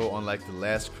Cassie, bro, on like the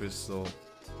last crystal,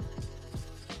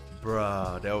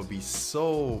 bruh, that would be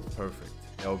so perfect.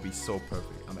 That would be so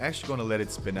perfect. I'm actually gonna let it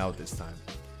spin out this time.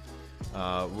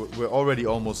 We're already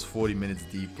almost 40 minutes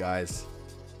deep, guys.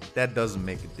 That doesn't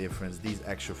make a difference, these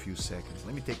extra few seconds.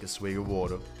 Let me take a swig of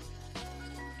water.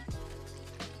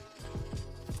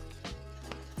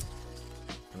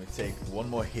 Let me take one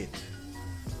more hit.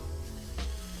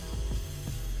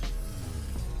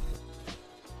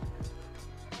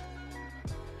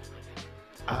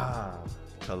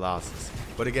 Colossus.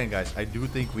 But again, guys, I do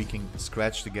think we can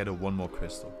scratch together 1 more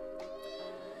crystal.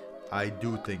 I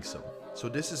do think so. So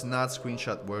this is not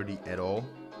screenshot worthy at all.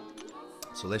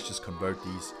 So let's just convert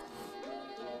these.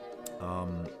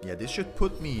 Yeah, this should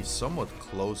put me somewhat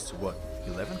close to what?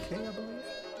 11k, I believe?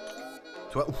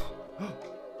 12.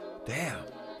 Damn,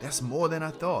 that's more than I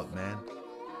thought, man.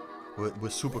 We're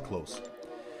super close.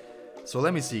 So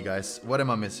let me see, guys. What am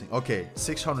I missing? Okay,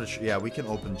 600. Yeah, we can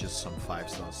open just some 5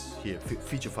 stars here.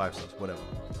 Feature 5 stars, whatever.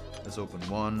 Let's open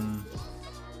 1,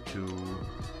 2,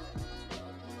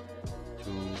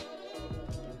 2.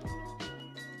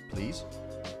 Please.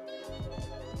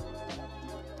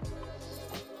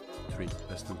 3.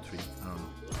 Let's do 3. I don't know.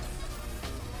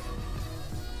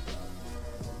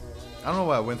 I don't know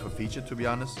why I went for feature, to be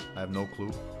honest. I have no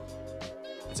clue.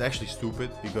 It's actually stupid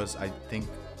because I think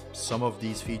some of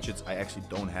these features I actually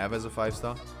don't have as a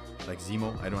 5-star. Like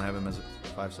Zemo, I don't have him as a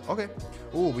 5-star. Okay.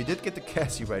 Oh, we did get the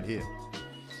Cassie right here.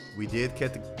 We did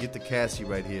get the Cassie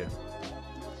right here.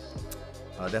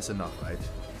 That's enough, right?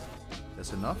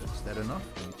 That's enough? Is that enough?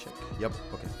 Let me check. Yep,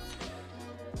 okay.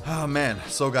 Oh man,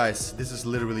 so guys, this is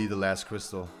literally the last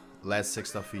crystal. Last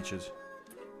 6-star features.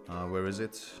 Where is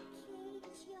it?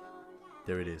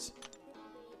 There it is.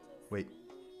 Wait.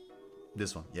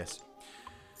 This one, yes.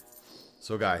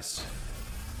 So guys,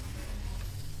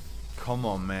 come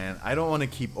on, man. I don't want to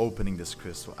keep opening this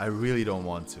crystal. I really don't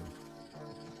want to.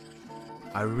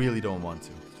 I really don't want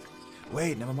to.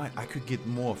 Wait, never mind. I could get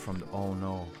more from the... Oh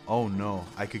no. Oh no.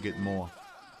 I could get more.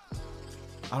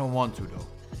 I don't want to though.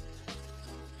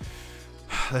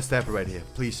 Let's tap it right here.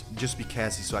 Please, just be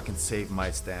Cassie so I can save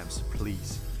my stamps.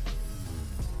 Please.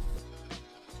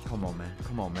 Come on, man.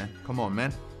 Come on, man. Come on,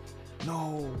 man.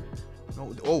 No.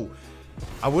 No. Oh.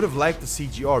 I would have liked the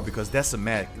CGR because that's a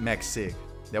max sig.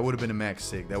 That would have been a max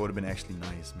sig. That would have been actually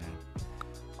nice, man.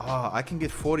 Ah, I can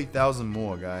get 40,000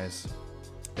 more, guys.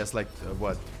 That's like,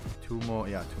 what? 2 more?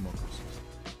 Yeah, 2 more crystals.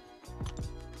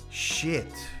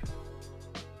 Shit.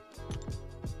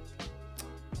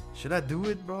 Should I do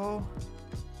it, bro?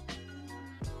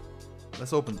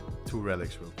 Let's open 2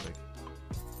 relics real quick.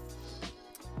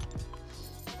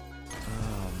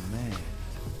 Oh, man.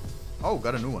 Oh,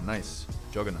 got a new one. Nice.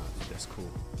 Juggernaut. That's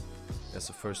cool. That's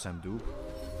the first time dupe.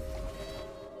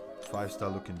 5-star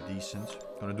looking decent.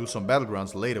 Gonna do some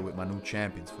battlegrounds later with my new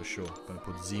champions for sure. Gonna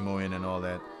put Zemo in and all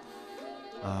that.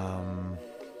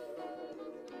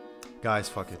 Guys,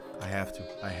 fuck it. I have to.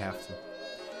 I have to.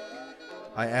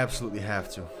 I absolutely have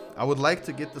to. I would like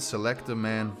to get the selector,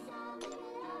 man.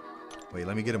 Wait,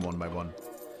 let me get him one by one.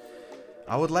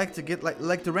 I would like to get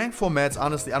like the rank 4 mats.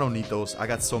 Honestly, I don't need those. I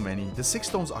got so many. The 6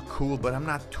 stones are cool, but I'm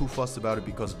not too fussed about it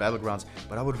because battlegrounds.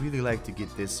 But I would really like to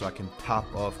get this so I can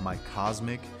top off my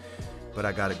cosmic. But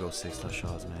I gotta go 6-star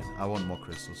shards, man. I want more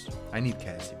crystals. I need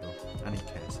Cassie, bro. I need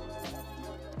Cassie.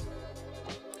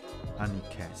 I need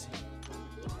Cassie.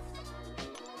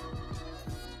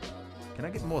 Can I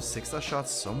get more 6-star shards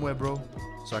somewhere, bro?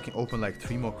 So I can open like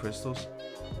 3 more crystals?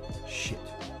 Shit.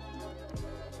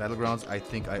 Battlegrounds, I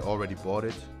think I already bought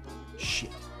it.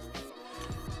 Shit.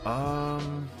 I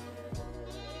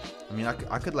mean,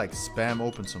 I could like spam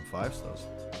open some 5-stars.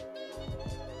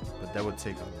 But that would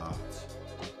take a lot.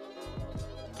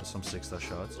 Some 6-star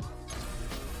shots.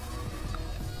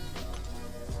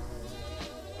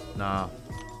 Nah.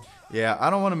 Yeah, I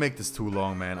don't want to make this too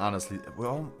long, man. Honestly.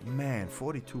 Well, man,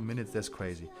 42 minutes. That's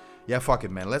crazy. Yeah, fuck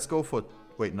it, man. Let's go for...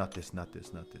 Wait, not this, not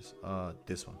this, not this.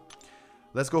 This one.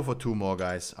 Let's go for 2 more,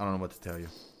 guys. I don't know what to tell you.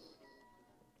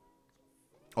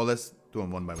 Oh, let's do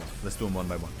them one by one. Let's do them one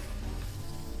by one.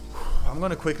 I'm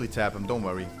gonna quickly tap him. Don't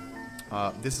worry.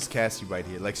 This is Cassie right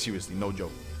here. Like, seriously, no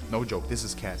joke. No joke. This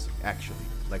is Cassie, actually.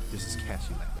 Like, this is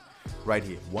Cassie, like, right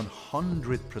here.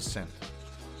 100%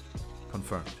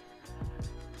 confirmed.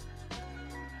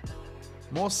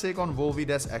 More sig on Volvi,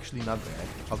 that's actually not bad.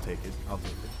 I'll take it. I'll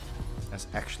take it. That's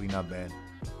actually not bad.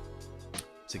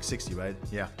 660, right?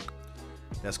 Yeah.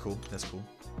 That's cool. That's cool.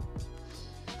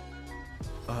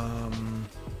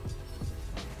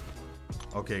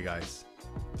 Okay, guys.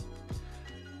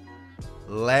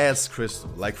 Last crystal.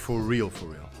 Like, for real, for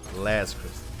real. Last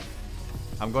crystal.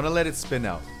 I'm gonna let it spin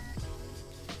out.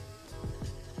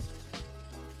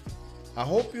 I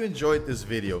hope you enjoyed this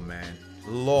video, man.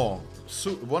 Long.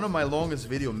 So, one of my longest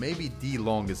video, maybe the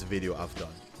longest video I've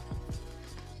done.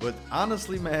 But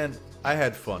honestly, man, I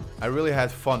had fun. I really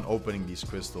had fun opening these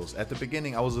crystals. At the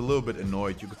beginning, I was a little bit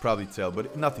annoyed, you could probably tell,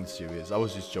 but nothing serious. I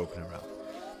was just joking around.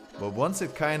 But once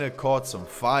it kind of caught some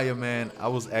fire, man, I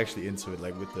was actually into it.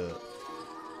 Like with the...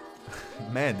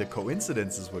 man, the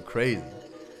coincidences were crazy.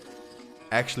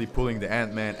 Actually pulling the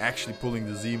Ant-Man, actually pulling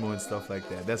the Zemo and stuff like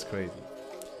that. That's crazy.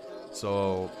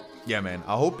 So, yeah, man.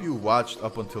 I hope you watched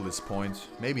up until this point.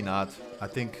 Maybe not. I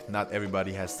think not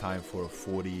everybody has time for a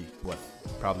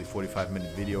probably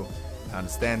 45-minute video. I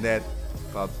understand that.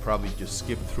 I'll probably just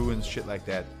skip through and shit like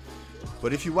that.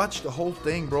 But if you watch the whole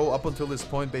thing, bro, up until this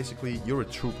point, basically, you're a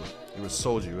trooper. You're a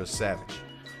soldier. You're a savage.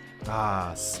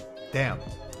 Ah, damn.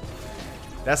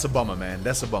 That's a bummer, man.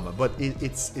 That's a bummer. But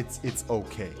it's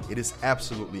okay. It is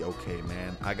absolutely okay,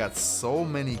 man. I got so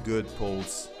many good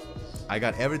pulls. I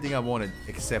got everything I wanted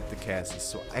except the Cassie.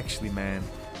 So actually, man,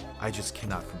 I just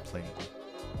cannot complain.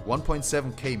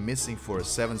 1.7k missing for a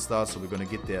 7-star, so we're gonna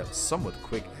get there somewhat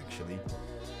quick, actually.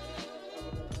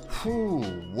 Whew,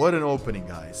 what an opening,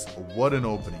 guys. What an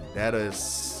opening. That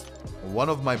is one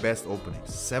of my best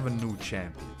openings. 7 new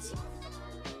champions.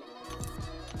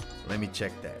 Let me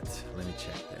check that. Let me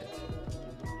check that.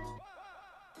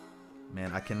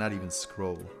 Man, I cannot even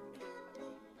scroll.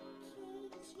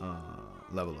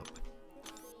 Level up.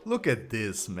 Look at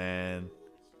this, man.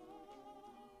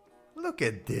 Look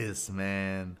at this,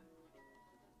 man.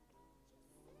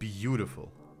 Beautiful.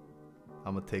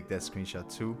 I'm gonna take that screenshot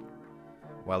too.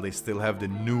 While they still have the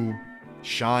new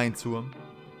shine to them.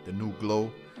 The new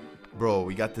glow. Bro,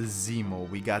 we got the Zemo,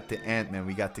 we got the Ant-Man,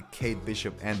 we got the Kate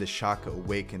Bishop and the Shaka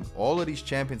Awakened. All of these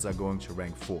champions are going to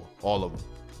rank 4. All of them.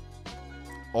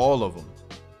 All of them.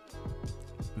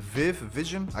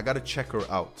 Vision, I gotta check her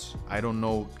out. I don't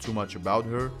know too much about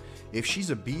her. If she's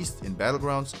a beast in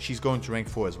Battlegrounds, she's going to rank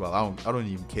 4 as well. I don't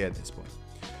even care at this point.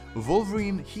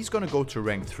 Wolverine, he's gonna go to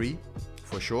rank 3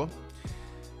 for sure.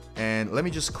 And let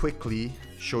me just quickly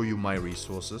show you my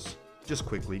resources just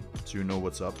quickly so you know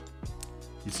what's up.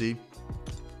 You see,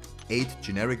 8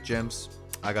 generic gems.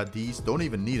 I got these. Don't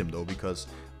even need them though, because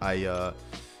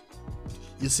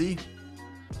you see,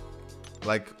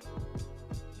 like,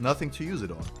 nothing to use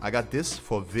it on. I got this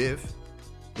for Viv.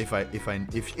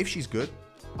 If she's good,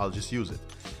 I'll just use it.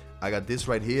 I got this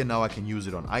right here. Now I can use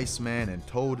it on Iceman and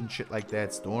Toad and shit like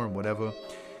that, Storm, whatever.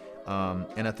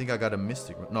 And I think I got a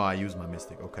Mystic. No, I used my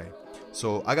Mystic. Okay,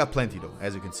 so I got plenty though,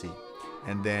 as you can see.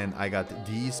 And then I got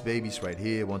these babies right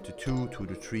here, 1 to 2, 2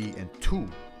 to 3, and 2,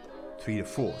 3 to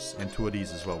 4s, and 2 of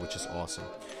these as well, which is awesome.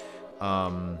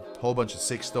 Whole bunch of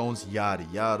 6 stones, yada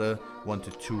yada. 1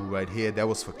 to 2 right here. That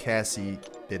was for Cassie.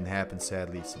 Didn't happen,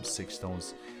 sadly. Some 6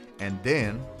 stones. And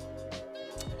then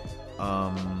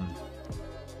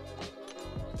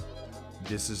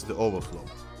this is the overflow.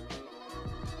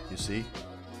 You see?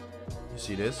 You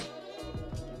see this?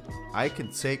 I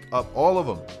can take up all of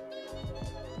them.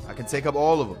 I can take up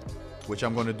all of them, which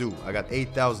I'm gonna do. I got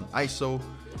 8,000 ISO.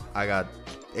 I got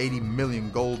 80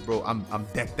 million gold, bro. I'm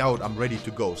decked out. I'm ready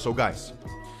to go. So guys,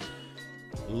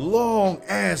 long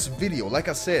ass video. Like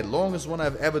I said, longest one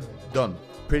I've ever done.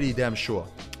 Pretty damn sure.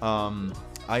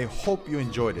 I hope you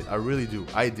enjoyed it. I really do.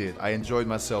 I did. I enjoyed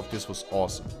myself. This was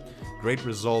awesome. Great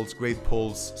results, great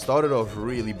pulls. Started off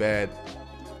really bad,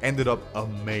 ended up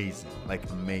amazing, like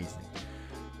amazing.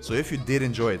 So if you did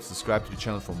enjoy it, subscribe to the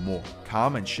channel for more.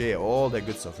 Comment, share, all that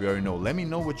good stuff. You already know. Let me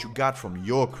know what you got from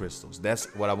your crystals.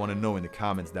 That's what I want to know in the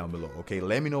comments down below. Okay,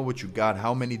 let me know what you got.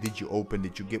 How many did you open?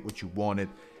 Did you get what you wanted?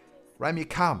 Write me a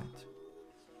comment.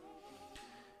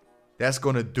 That's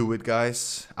gonna do it,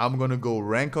 guys. I'm gonna go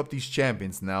rank up these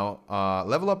champions now.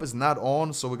 Level up is not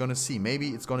on, so we're gonna see. Maybe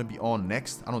it's gonna be on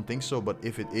next. I don't think so, but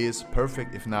if it is,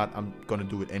 perfect. If not, I'm gonna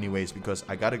do it anyways, because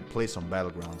I gotta play some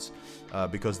battlegrounds,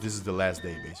 because this is the last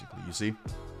day, basically. You see,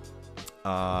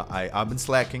 I've been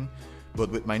slacking,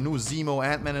 but with my new Zemo,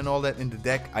 Ant-Man, and all that in the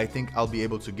deck, I think I'll be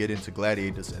able to get into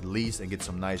Gladiators at least and get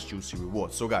some nice juicy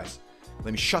rewards. So guys,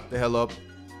 let me shut the hell up.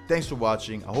 Thanks for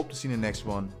watching. I hope to see you in the next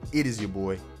one. It is your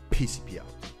boy PCP out.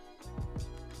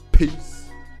 Peace.